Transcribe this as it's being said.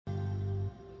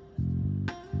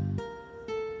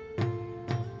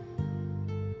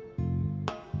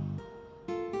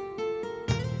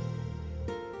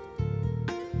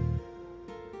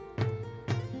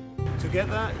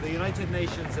Together, the United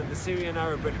Nations and the Syrian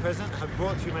Arab Red Crescent have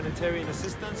brought humanitarian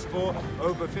assistance for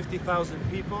over 50,000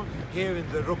 people here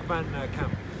in the Rukban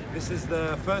camp. This is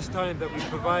the first time that we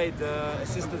provide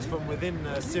assistance from within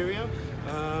Syria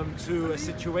to a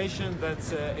situation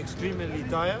that's extremely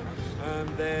dire.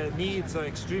 Their needs are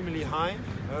extremely high.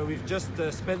 We've just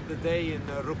spent the day in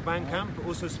Rukban camp,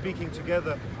 also speaking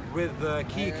together with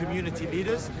key community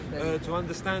leaders to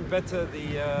understand better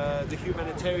the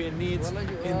humanitarian needs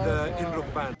in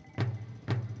Rukban.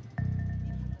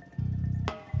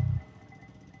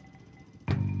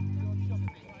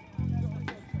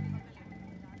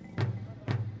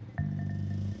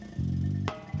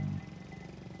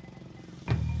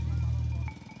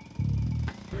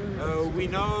 We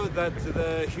know that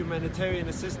the humanitarian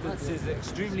assistance is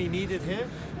extremely needed here,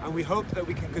 and we hope that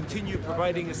we can continue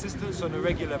providing assistance on a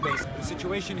regular basis. The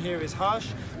situation here is harsh,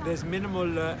 there's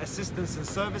minimal assistance and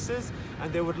services,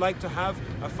 and they would like to have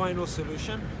a final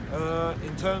solution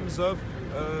in terms of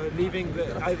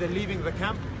either leaving the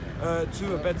camp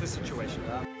to a better situation.